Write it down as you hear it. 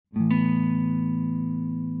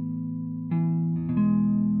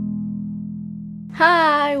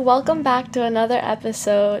Hi, welcome back to another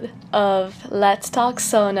episode of Let's Talk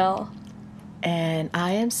Sonal. And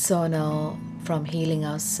I am Sonal from Healing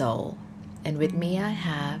Our Soul. And with me I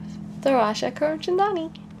have. Darasha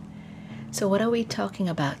Karamchandani. So what are we talking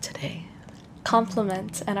about today?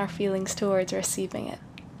 Compliments and our feelings towards receiving it.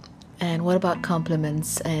 And what about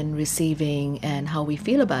compliments and receiving and how we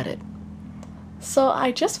feel about it? So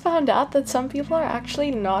I just found out that some people are actually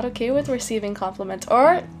not okay with receiving compliments.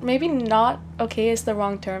 Or maybe not okay is the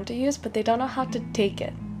wrong term to use, but they don't know how to take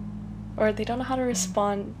it. Or they don't know how to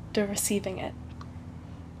respond to receiving it.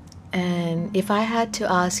 And if I had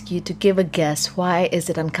to ask you to give a guess, why is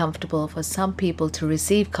it uncomfortable for some people to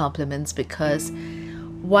receive compliments? Because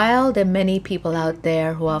while there are many people out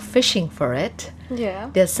there who are fishing for it,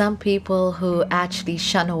 there's some people who actually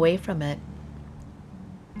shun away from it.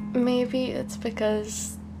 Maybe it's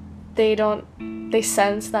because they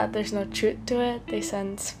sense that there's no truth to it. They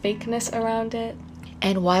sense fakeness around it.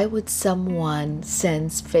 And why would someone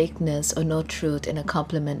sense fakeness or no truth in a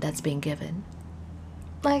compliment that's being given?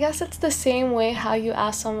 I guess it's the same way how you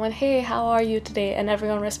ask someone, hey, how are you today? And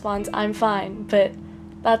everyone responds, I'm fine. But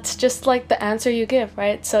that's just like the answer you give,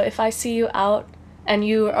 right? So if I see you out and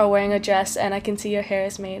you are wearing a dress and I can see your hair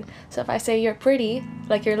is made. So if I say you're pretty,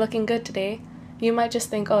 like you're looking good today, you might just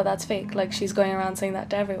think, oh, that's fake. Like she's going around saying that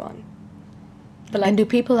to everyone. But and do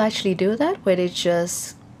people actually do that? Where they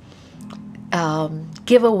just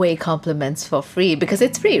give away compliments for free? Because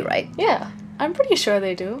it's free, right? Yeah, I'm pretty sure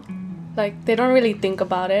they do. Like, they don't really think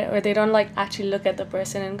about it, or they don't, like, actually look at the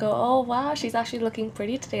person and go, oh, wow, she's actually looking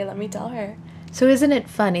pretty today, let me tell her. So isn't it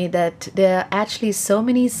funny that there are actually so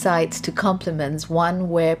many sides to compliments, one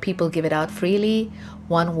where people give it out freely,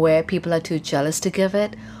 one where people are too jealous to give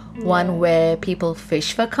it, one where people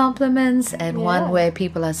fish for compliments, and one where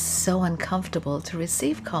people are so uncomfortable to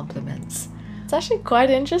receive compliments. It's actually quite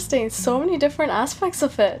interesting. So many different aspects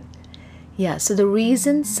of it. Yeah, so the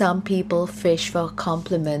reason some people fish for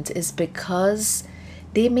compliments is because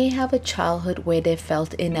they may have a childhood where they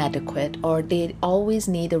felt inadequate, or they always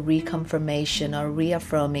need a reconfirmation or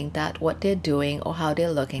reaffirming that what they're doing or how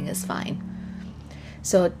they're looking is fine.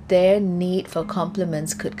 So their need for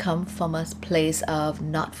compliments could come from a place of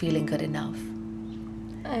not feeling good enough.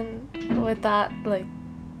 And with that, like,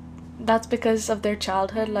 that's because of their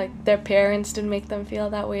childhood. Like, their parents didn't make them feel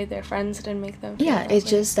that way, their friends didn't make them feel that way. Yeah, it's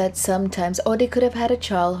just that sometimes, or they could have had a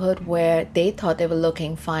childhood where they thought they were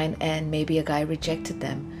looking fine and maybe a guy rejected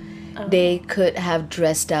them. They could have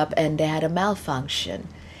dressed up and they had a malfunction.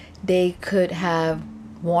 They could have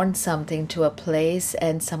worn something to a place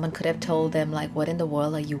and someone could have told them, like, what in the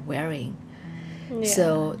world are you wearing?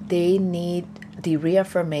 So they need the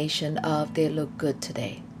reaffirmation of they look good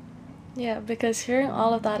today. Yeah, because hearing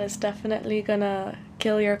all of that is definitely gonna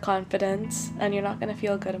kill your confidence and you're not gonna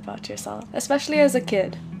feel good about yourself, especially as a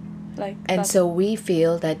kid. And so we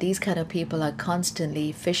feel that these kind of people are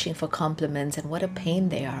constantly fishing for compliments, and what a pain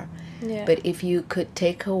they are. But if you could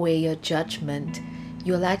take away your judgment,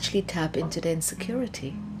 you'll actually tap into the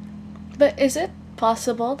insecurity. But is it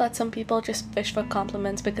possible that some people just fish for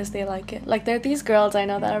compliments because they like it? Like, there are these girls I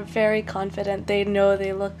know that are very confident, they know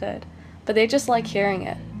they look good, but they just like hearing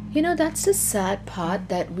it. You know, that's the sad part,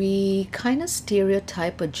 that we kind of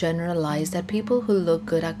stereotype or generalize that people who look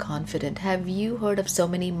good are confident. Have you heard of so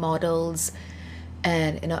many models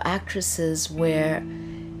and, actresses where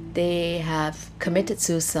they have committed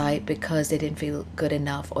suicide because they didn't feel good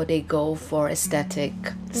enough, or they go for aesthetic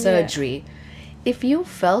surgery? If you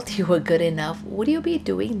felt you were good enough, would you be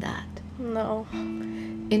doing that? No.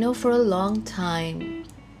 For a long time,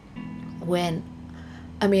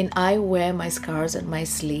 I wear my scars on my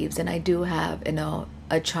sleeves, and I do have,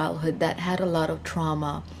 a childhood that had a lot of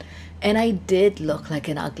trauma. And I did look like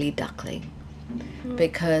an ugly duckling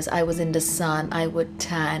because I was in the sun, I would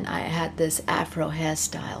tan, I had this afro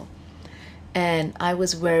hairstyle. And I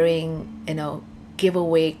was wearing,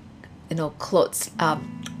 giveaway, clothes.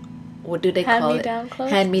 What do they call it? Hand-me-down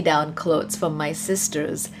clothes? Hand-me-down clothes from my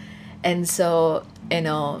sisters. And so,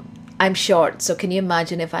 I'm short, so can you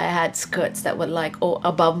imagine if I had skirts that were like,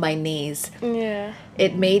 above my knees? Yeah.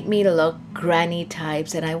 It made me look granny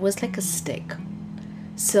types, and I was like a stick.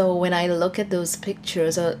 So when I look at those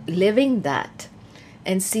pictures or living that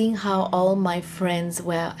and seeing how all my friends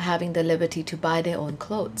were having the liberty to buy their own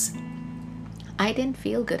clothes, I didn't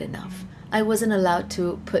feel good enough. I wasn't allowed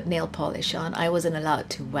to put nail polish on. I wasn't allowed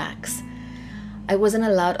to wax. I wasn't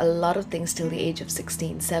allowed a lot of things till the age of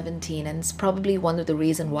 16, 17, and it's probably one of the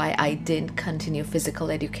reasons why I didn't continue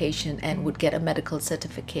physical education and would get a medical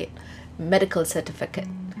certificate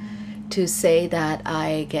to say that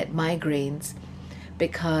I get migraines.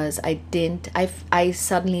 because I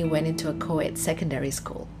suddenly went into a co-ed secondary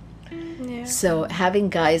school. Yeah. So having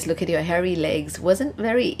guys look at your hairy legs wasn't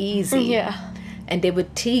very easy. Yeah. And they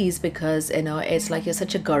would tease because, it's like you're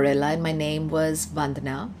such a gorilla, and my name was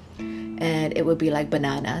Vandana. And it would be like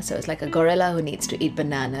banana. So it's like a gorilla who needs to eat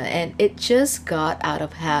banana. And it just got out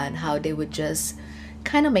of hand how they would just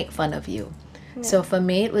kind of make fun of you. So for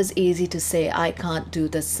me, it was easy to say, I can't do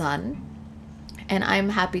the sun. And I'm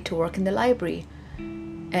happy to work in the library.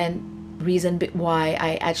 And why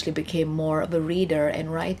I actually became more of a reader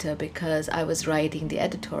and writer, because I was writing the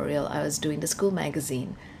editorial, I was doing the school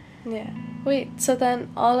magazine. Yeah. Wait, so then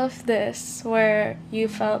all of this, where you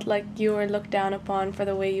felt like you were looked down upon for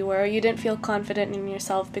the way you were, or you didn't feel confident in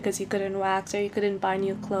yourself because you couldn't wax or you couldn't buy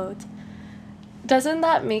new clothes, doesn't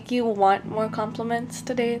that make you want more compliments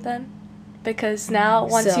today then? Because now,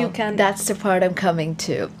 once you can... That's the part I'm coming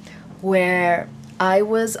to, where I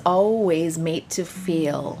was always made to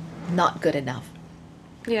feel not good enough.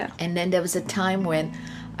 Yeah. And then there was a time when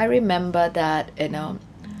I remember that,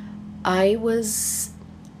 I was...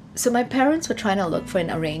 So my parents were trying to look for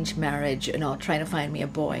an arranged marriage, trying to find me a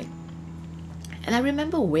boy. And I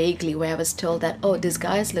remember vaguely where I was told that, oh, this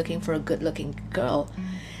guy is looking for a good-looking girl.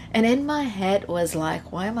 And in my head was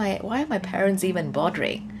like, why are my parents even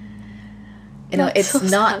bothering? It's so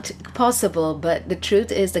not sad. possible. But the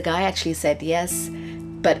truth is, the guy actually said yes,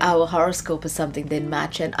 but our horoscope or something didn't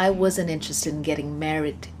match, and I wasn't interested in getting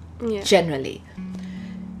married generally.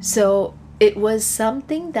 So it was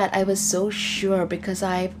something that I was so sure, because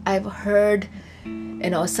I've heard,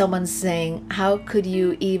 someone saying, how could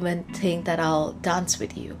you even think that I'll dance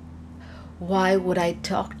with you? Why would I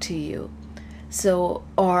talk to you? So,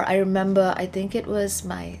 or I remember, I think it was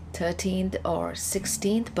my 13th or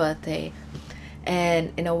 16th birthday,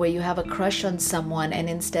 and where you have a crush on someone, and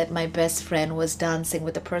instead my best friend was dancing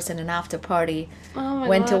with the person in after party, Oh my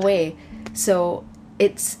went God. away. So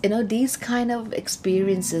it's these kind of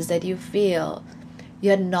experiences that you feel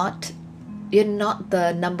you're not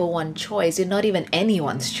the number one choice, you're not even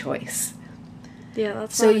anyone's choice. Yeah,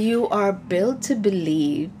 that's So not... you are built to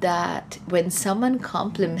believe that when someone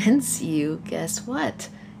compliments you, guess what,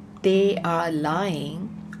 they are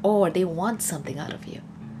lying, or they want something out of you.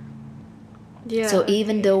 Yeah. So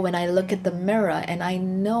even though when I look at the mirror and I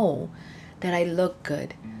know that I look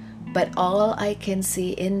good, but all I can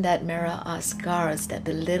see in that mirror are scars that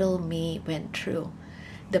the little me went through.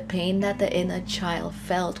 The pain that the inner child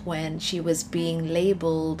felt when she was being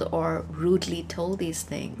labeled or rudely told these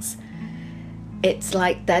things. It's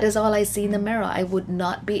like that is all I see in the mirror. I would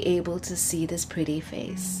not be able to see this pretty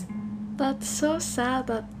face. That's so sad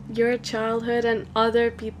that your childhood and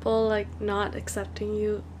other people like not accepting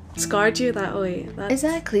you scarred you that way. That's...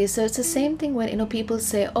 Exactly. So it's the same thing when people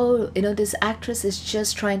say, oh, this actress is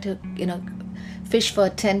just trying to fish for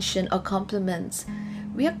attention or compliments.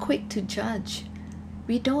 We are quick to judge.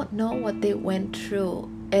 We don't know what they went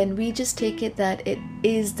through, and we just take it that it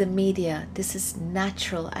is the media. This is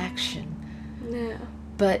natural action. Yeah.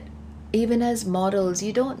 But even as models,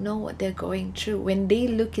 you don't know what they're going through. When they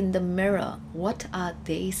look in the mirror, what are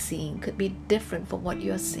they seeing could be different from what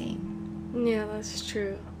you're seeing. Yeah, that's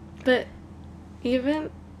true. But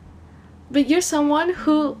you're someone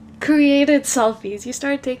who created selfies. You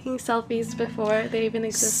started taking selfies before they even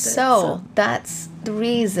existed. So that's the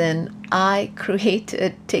reason I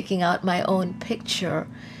created taking out my own picture,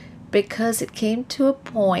 because it came to a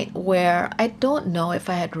point where I don't know if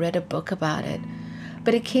I had read a book about it,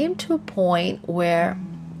 but it came to a point where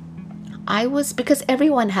because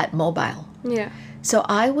everyone had mobile. Yeah. So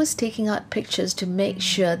I was taking out pictures to make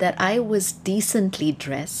sure that I was decently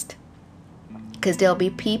dressed, because there'll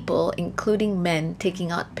be people, including men,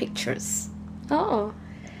 taking out pictures. Oh.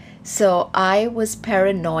 So I was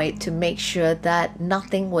paranoid to make sure that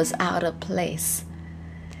nothing was out of place.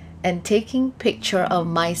 And taking picture of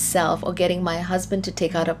myself or getting my husband to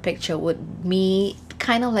take out a picture would me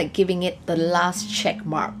kind of like giving it the last check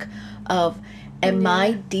mark of, am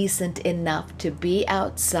I decent enough to be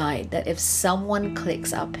outside, that if someone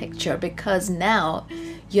clicks our picture, because now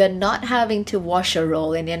you're not having to wash a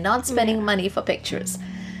roll and you're not spending money for pictures.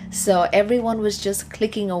 So everyone was just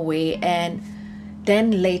clicking away, and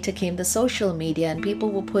then later came the social media, and people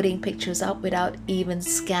were putting pictures up without even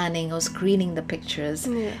scanning or screening the pictures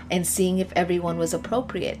and seeing if everyone was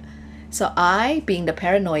appropriate. So I, being the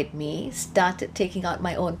paranoid me, started taking out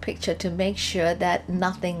my own picture to make sure that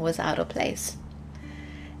nothing was out of place.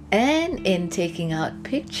 And in taking out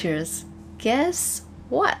pictures, guess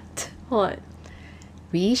what? What?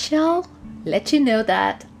 We shall let you know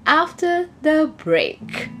that after the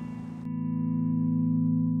break.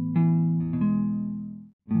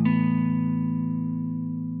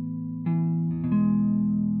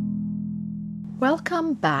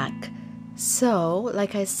 Welcome back. So,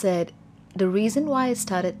 like I said, the reason why I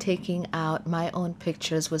started taking out my own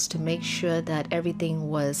pictures was to make sure that everything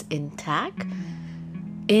was intact,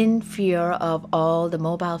 in fear of all the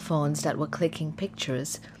mobile phones that were clicking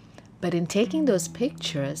pictures. But in taking those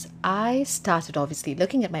pictures, I started obviously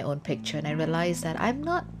looking at my own picture and I realized that I'm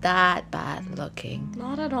not that bad looking.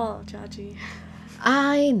 Not at all, Jaji.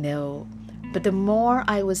 I know, but the more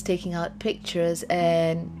I was taking out pictures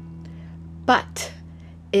but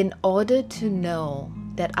in order to know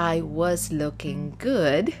that I was looking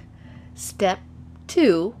good, step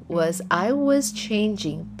 2 was I was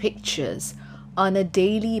changing pictures on a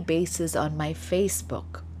daily basis on my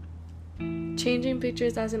Facebook. Changing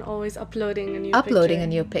pictures as in always uploading a new Uploading picture. a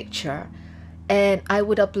new picture. And I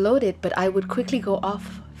would upload it, but I would quickly go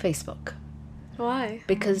off Facebook. Why?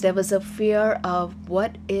 Because there was a fear of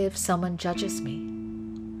what if someone judges me?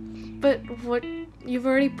 But what? You've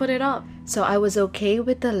already put it up. So I was okay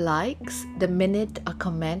with the likes. The minute a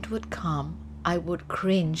comment would come, I would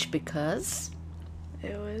cringe because...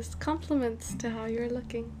 It was compliments to how you're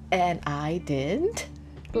looking. And I didn't.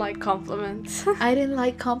 Like compliments. I didn't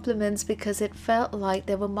like compliments because it felt like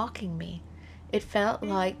they were mocking me. It felt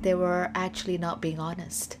like they were actually not being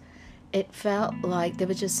honest. It felt like they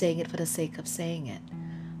were just saying it for the sake of saying it.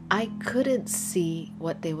 I couldn't see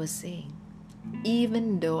what they were saying.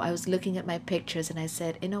 Even though I was looking at my pictures and I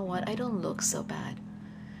said, you know what, I don't look so bad.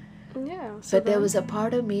 Yeah. But there was a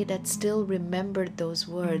part of me that still remembered those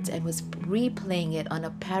words and was replaying it on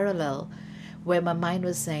a parallel where my mind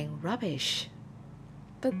was saying, rubbish.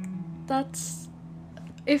 But that's...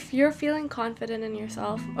 If you're feeling confident in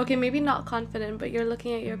yourself, okay, maybe not confident, but you're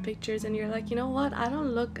looking at your pictures and you're like, you know what, I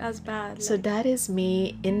don't look as bad. So that is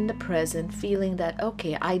me in the present feeling that,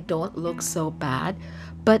 okay, I don't look so bad.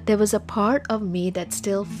 But there was a part of me that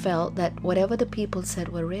still felt that whatever the people said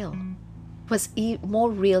were real. Was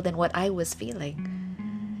more real than what I was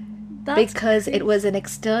feeling. Because it was an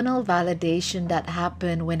external validation that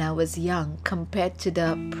happened when I was young compared to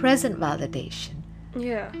the present validation.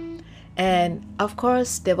 Yeah. And of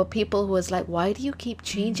course, there were people who was like, why do you keep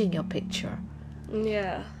changing your picture?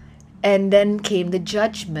 Yeah. And then came the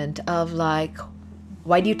judgment of like,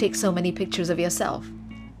 why do you take so many pictures of yourself?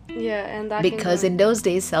 Yeah, and that because in those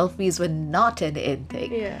days, selfies were not an in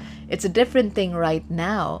thing. Yeah. It's a different thing right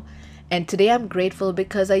now. And today I'm grateful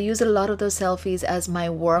because I use a lot of those selfies as my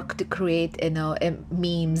work to create,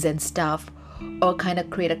 memes and stuff, or kind of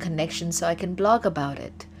create a connection so I can blog about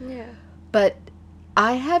it. Yeah. But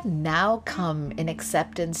I have now come in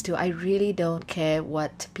acceptance to I really don't care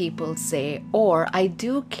what people say, or I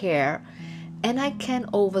do care and I can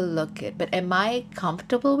overlook it. But am I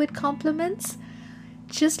comfortable with compliments?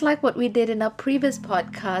 Just like what we did in our previous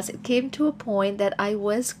podcast, it came to a point that I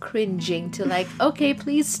was cringing to like, okay,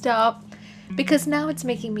 please stop, because now it's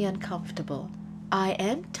making me uncomfortable. I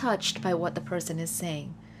am touched by what the person is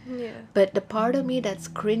saying. Yeah. But the part of me that's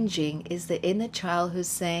cringing is the inner child who's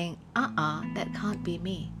saying, that can't be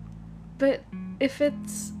me. But if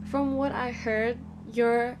it's from what I heard,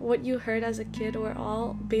 what you heard as a kid were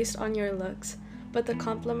all based on your looks. But the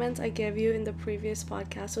compliments I gave you in the previous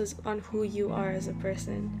podcast was on who you are as a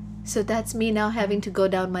person. So that's me now having to go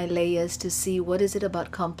down my layers to see what is it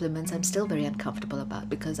about compliments I'm still very uncomfortable about,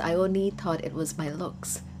 because I only thought it was my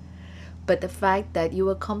looks. But the fact that you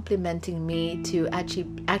were complimenting me to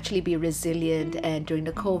actually be resilient, and during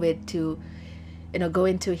the COVID to go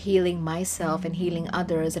into healing myself and healing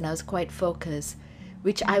others, and I was quite focused,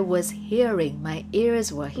 which I was hearing, my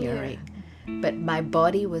ears were hearing. Yeah. But my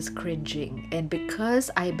body was cringing. And because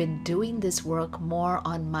I've been doing this work more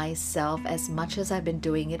on myself as much as I've been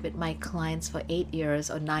doing it with my clients for 8 years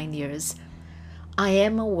or 9 years, I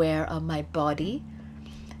am aware of my body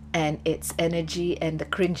and its energy and the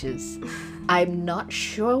cringes. I'm not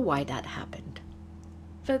sure why that happened.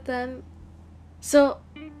 But then, so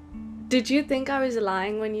did you think I was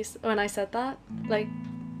lying when I said that? Like,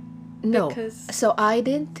 no. Because... So I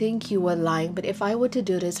didn't think you were lying, but if I were to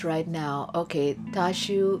do this right now, okay,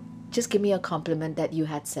 Tashu, just give me a compliment that you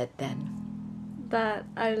had said then. That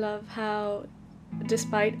I love how,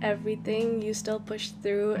 despite everything, you still pushed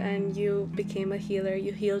through and you became a healer.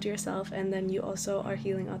 You healed yourself, and then you also are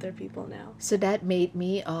healing other people now. So that made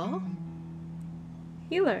me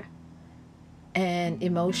healer. And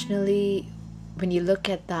emotionally, when you look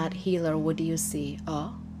at that healer, what do you see?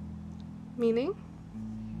 Meaning?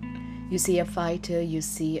 You see a fighter, you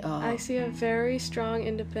see I see a very strong,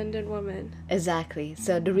 independent woman. Exactly.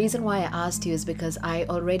 So the reason why I asked you is because I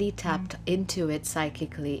already tapped into it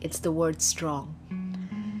psychically. It's the word strong.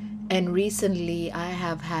 And recently I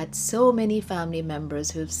have had so many family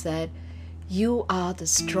members who've said, you are the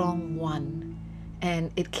strong one.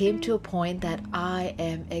 And it came to a point that I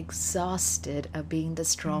am exhausted of being the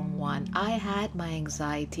strong one. I had my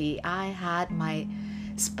anxiety. I had my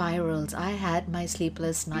spirals. I had my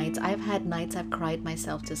sleepless nights. I've had nights I've cried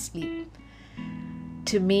myself to sleep.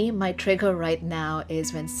 To me, my trigger right now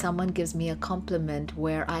is when someone gives me a compliment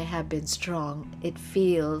where I have been strong. It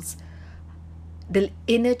feels, the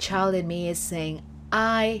inner child in me is saying,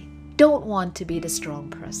 I don't want to be the strong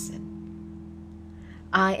person.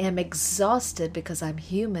 I am exhausted because I'm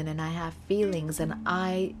human and I have feelings, and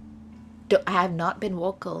I have not been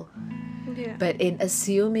vocal. Yeah. But in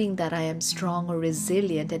assuming that I am strong or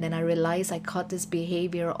resilient, and then I realize I caught this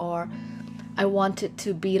behavior, or I wanted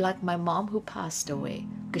to be like my mom who passed away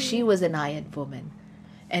because she was an iron woman.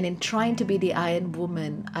 And in trying to be the iron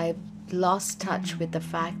woman, I've lost touch with the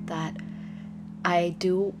fact that I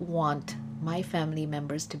do want my family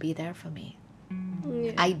members to be there for me.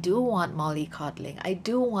 Yeah. I do want mollycoddling. I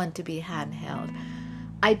do want to be handheld.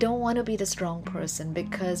 I don't want to be the strong person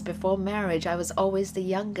because before marriage, I was always the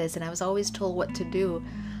youngest and I was always told what to do.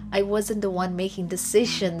 I wasn't the one making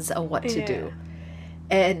decisions of what to do.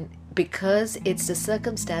 And because it's the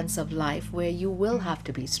circumstance of life where you will have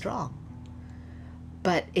to be strong.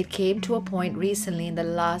 But it came to a point recently in the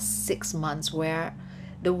last 6 months where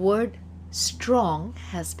the word strong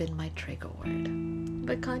has been my trigger word.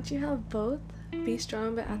 But can't you have both? Be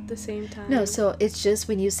strong, but at the same time. No, so it's just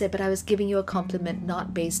when you said, but I was giving you a compliment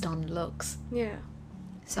not based on looks. Yeah.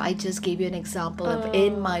 So I just gave you an example of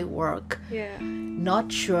in my work. Yeah. Not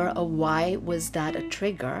sure of why was that a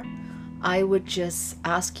trigger. I would just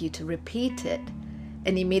ask you to repeat it.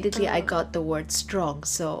 And immediately I got the word strong.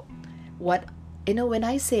 So what, when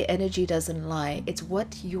I say energy doesn't lie, it's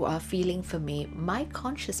what you are feeling for me. My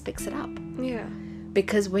conscious picks it up. Yeah.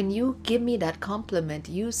 Because when you give me that compliment,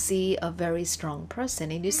 you see a very strong person,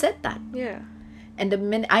 and you said that. Yeah. And the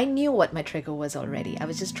minute I knew what my trigger was already, I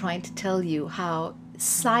was just trying to tell you how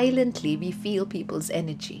silently we feel people's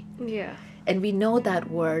energy. Yeah. And we know that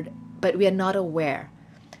word, but we are not aware.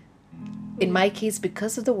 In my case,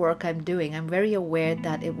 because of the work I'm doing, I'm very aware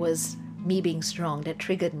that it was me being strong that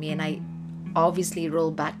triggered me. And I obviously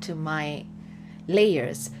roll back to my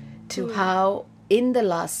layers to how in the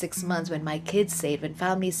last 6 months, when my kids say it, when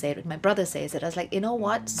family say it, when my brother says it, I was like, you know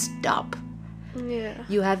what? Stop. Yeah.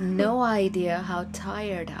 You have no idea how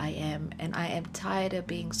tired I am, and I am tired of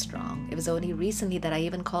being strong. It was only recently that I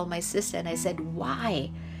even called my sister and I said,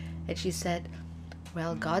 why? And she said,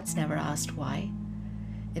 well, God's never asked why.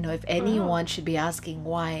 If anyone should be asking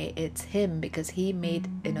why, it's him, because he made,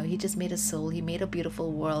 he just made a soul, he made a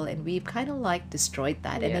beautiful world, and we've kind of like destroyed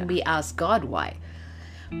that. And then we ask God why.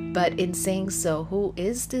 But in saying so, who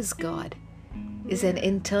is this God? Is an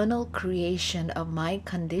internal creation of my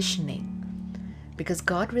conditioning. Because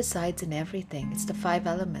God resides in everything. It's the 5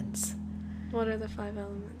 elements. What are the 5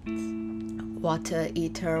 elements? Water,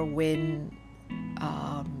 ether, wind,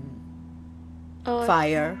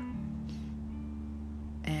 fire,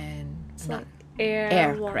 and it's like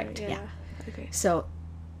air, water, correct, yeah. Okay. So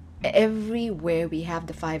everywhere we have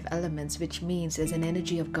the 5 elements, which means there's an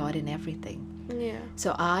energy of God in everything. Yeah.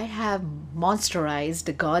 So I have monsterized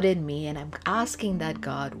the God in me, and I'm asking that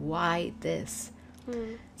God, why this?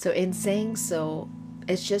 So in saying so,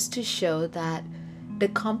 it's just to show that the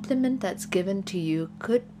compliment that's given to you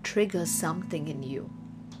could trigger something in you.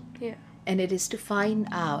 Yeah. And it is to find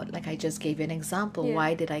out, like I just gave you an example,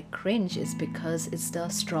 why did I cringe? Is because it's the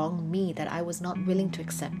strong me that I was not willing to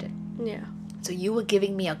accept it. Yeah. So you were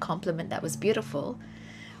giving me a compliment that was beautiful,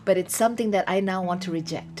 but it's something that I now want to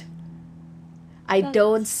reject. I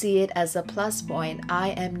don't see it as a plus point. I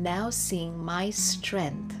am now seeing my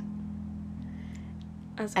strength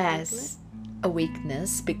as a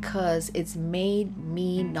weakness because it's made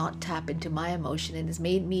me not tap into my emotion, and it's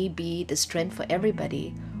made me be the strength for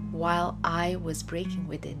everybody while I was breaking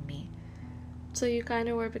within me. So you kind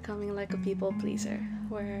of were becoming like a people pleaser,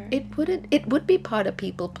 where it would be part of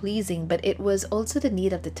people pleasing, but it was also the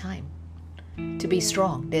need of the time to be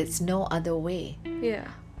strong. There's no other way. Yeah.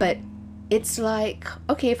 But it's like,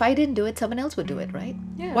 okay, if I didn't do it, someone else would do it, right?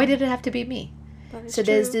 Yeah. Why did it have to be me? So true.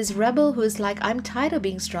 There's this rebel who's like, I'm tired of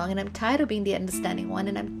being strong, and I'm tired of being the understanding one,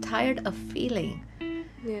 and I'm tired of feeling.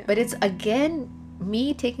 Yeah. But it's again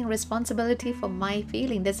me taking responsibility for my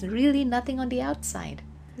feeling. There's really nothing on the outside.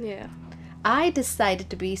 Yeah. I decided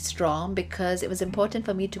to be strong because it was important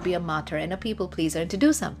for me to be a martyr and a people pleaser and to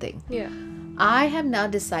do something. Yeah. I have now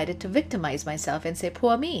decided to victimize myself and say,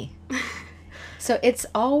 poor me. So it's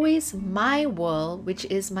always my world, which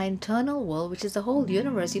is my internal world, which is the whole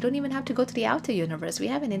universe. You don't even have to go to the outer universe. We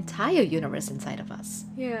have an entire universe inside of us.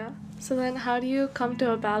 Yeah. So then how do you come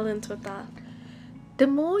to a balance with that? the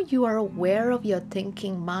more you are aware of your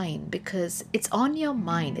thinking mind, because it's on your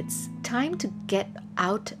mind, it's time to get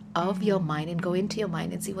out of your mind and go into your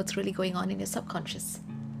mind and see what's really going on in your subconscious.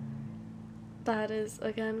 That is,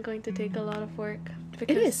 again, going to take a lot of work.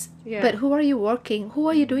 It is. Yeah. But who are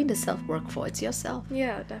you doing the self-work for? It's yourself.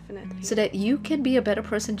 Yeah, definitely. So that you can be a better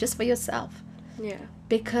person just for yourself. Yeah.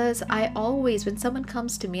 Because I always, when someone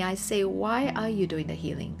comes to me, I say, why are you doing the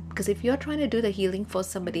healing? Because if you're trying to do the healing for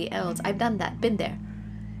somebody else, I've done that, been there.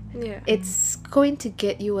 Yeah. It's going to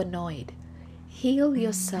get you annoyed. Heal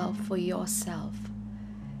yourself for yourself.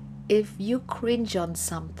 If you cringe on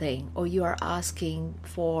something or you are asking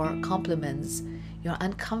for compliments, you're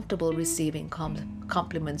uncomfortable receiving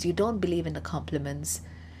compliments, you don't believe in the compliments,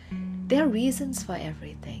 there are reasons for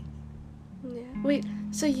everything. Yeah. Wait,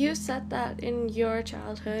 so you said that in your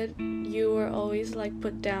childhood you were always like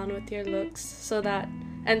put down with your looks, so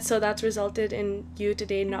that's resulted in you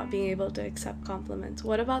today not being able to accept compliments.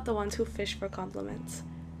 What about the ones who fish for compliments?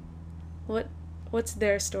 What's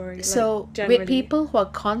their story? So like, generally? with people who are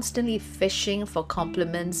constantly fishing for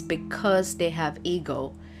compliments because they have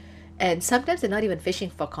ego, and sometimes they're not even fishing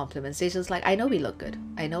for compliments, they're just like, I know we look good,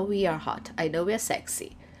 I know we are hot, I know we're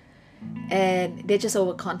sexy, and they're just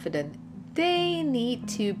overconfident. They need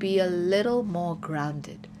to be a little more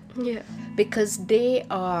grounded. Yeah. Because they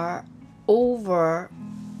are over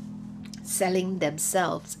selling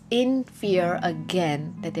themselves in fear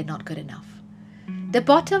again that they're not good enough. The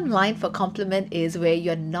bottom line for compliment is where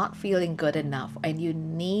you're not feeling good enough and you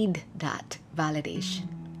need that validation.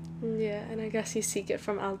 Yeah, and I guess you seek it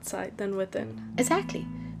from outside than within. Exactly.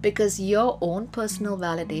 Because your own personal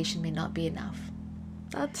validation may not be enough.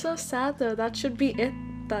 That's so sad though. That should be it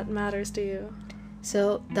that matters to you.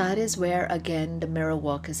 So that is where, again, the mirror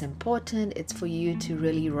work is important. It's for you to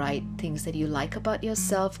really write things that you like about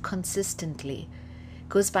yourself consistently.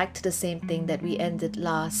 Goes back to the same thing that we ended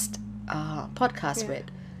last podcast with.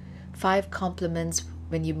 5 compliments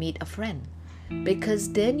when you meet a friend.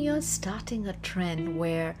 Because then you're starting a trend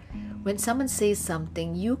where when someone says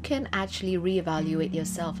something, you can actually reevaluate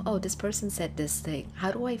yourself. Oh, this person said this thing.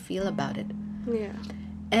 How do I feel about it? Yeah.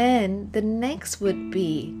 And the next would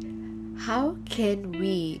be, how can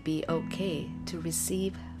we be okay to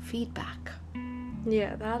receive feedback?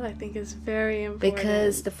 Yeah, that I think is very important.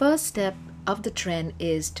 Because the first step of the trend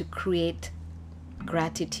is to create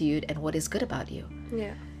gratitude and what is good about you.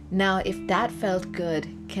 Yeah. Now, if that felt good,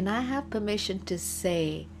 can I have permission to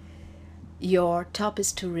say your top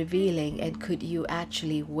is too revealing and could you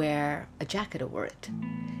actually wear a jacket over it?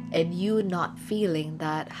 And you not feeling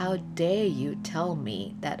that, how dare you tell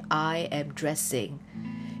me that I am dressing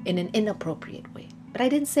in an inappropriate way? But I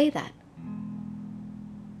didn't say that.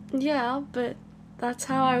 Yeah, but that's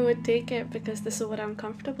how I would take it because this is what I'm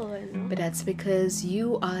comfortable in. No? But that's because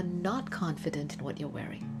you are not confident in what you're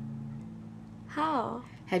wearing. How?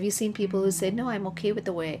 Have you seen people who say, no, I'm okay with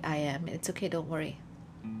the way I am. It's okay, don't worry.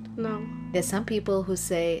 No. There's some people who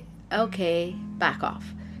say, okay, back off.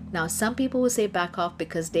 Now, some people will say back off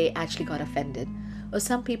because they actually got offended. Or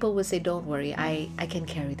some people will say, don't worry, I can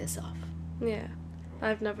carry this off. Yeah.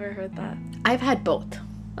 I've never heard that. I've had both.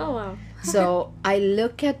 Oh, wow. So I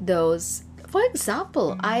look at those. For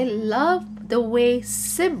example, I love the way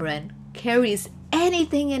Simran carries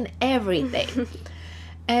anything and everything.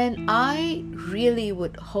 And I really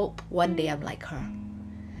would hope one day I'm like her.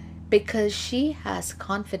 Because she has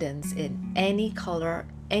confidence in any color,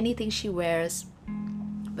 anything she wears,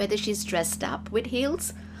 whether she's dressed up with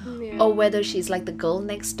heels, or whether she's like the girl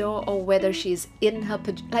next door, or whether she's in her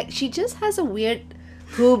like she just has a weird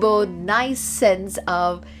hubo nice sense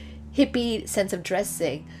of hippie sense of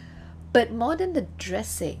dressing. But more than the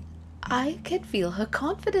dressing, I can feel her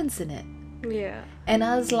confidence in it. Yeah. And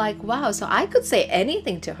I was like, wow. So I could say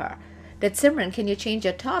anything to her, that Simran, can you change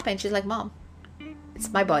your top? And she's like, Mom,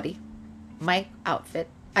 it's my body, my outfit,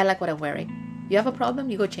 I like what I'm wearing. You have a problem,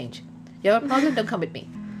 you go change. You have a problem, don't come with me.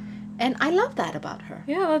 And I love that about her.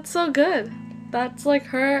 Yeah, that's so good. That's like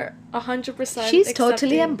her 100%. She's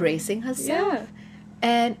totally embracing herself. Yeah.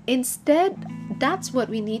 And instead, that's what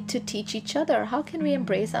we need to teach each other. How can we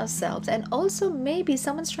embrace ourselves? And also maybe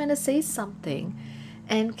someone's trying to say something.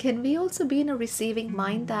 And can we also be in a receiving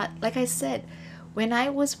mind that, like I said, when I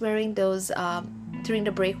was wearing those, during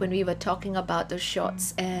the break when we were talking about those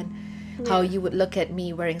shorts and how you would look at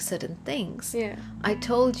me wearing certain things. Yeah. I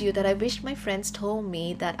told you that I wish my friends told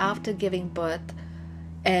me that after giving birth,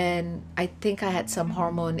 and I think I had some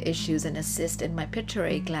hormone issues and a cyst in my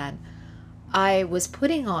pituitary gland, I was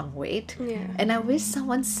putting on weight. Yeah. And I wish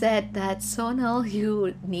someone said that, Sonal,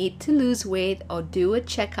 you need to lose weight or do a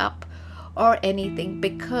checkup or anything,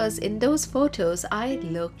 because in those photos I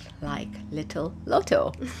looked like little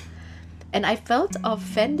Lotto. And I felt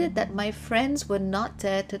offended that my friends were not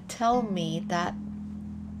there to tell me that,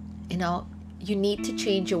 you need to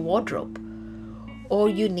change your wardrobe, or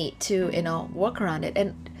you need to, work around it.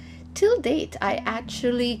 And till date, I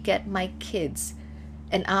actually get my kids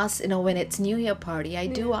and ask, when it's New Year party, I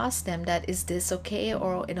do ask them that, is this okay,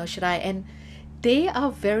 or, should I? And they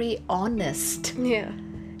are very honest, Yeah.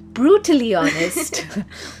 brutally honest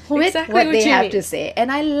with Exactly what what they you have need. to say.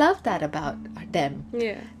 And I love that about them.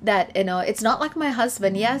 Yeah. That, it's not like my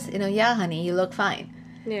husband, yes, yeah, honey, you look fine.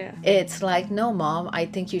 Yeah. It's like, no, mom, I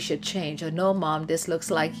think you should change. Or no, mom, this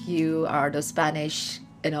looks like you are the Spanish,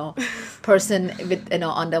 person with,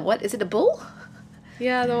 on the, what is it, a bull?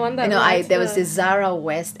 Yeah, the one that There was this Zara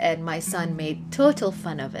West, and my son made total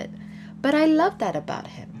fun of it. But I love that about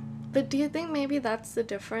him. But do you think maybe that's the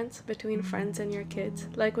difference between friends and your kids?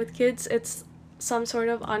 Like with kids, it's some sort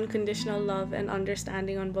of unconditional love and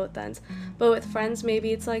understanding on both ends. But with friends,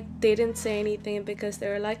 maybe it's like they didn't say anything because they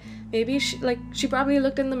were like, maybe she probably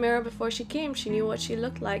looked in the mirror before she came. She knew what she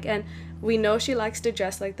looked like, and we know she likes to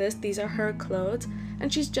dress like this. These are her clothes,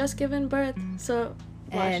 and she's just given birth. So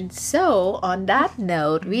And so, on that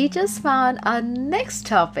note, we just found our next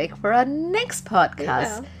topic for our next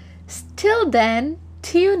podcast. Till then,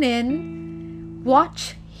 tune in,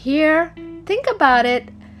 watch, hear, think about it.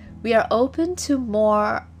 We are open to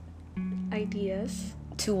more ideas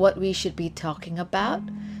to what we should be talking about.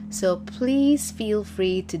 So please feel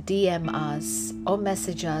free to DM us or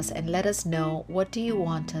message us and let us know, what do you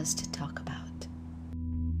want us to talk about.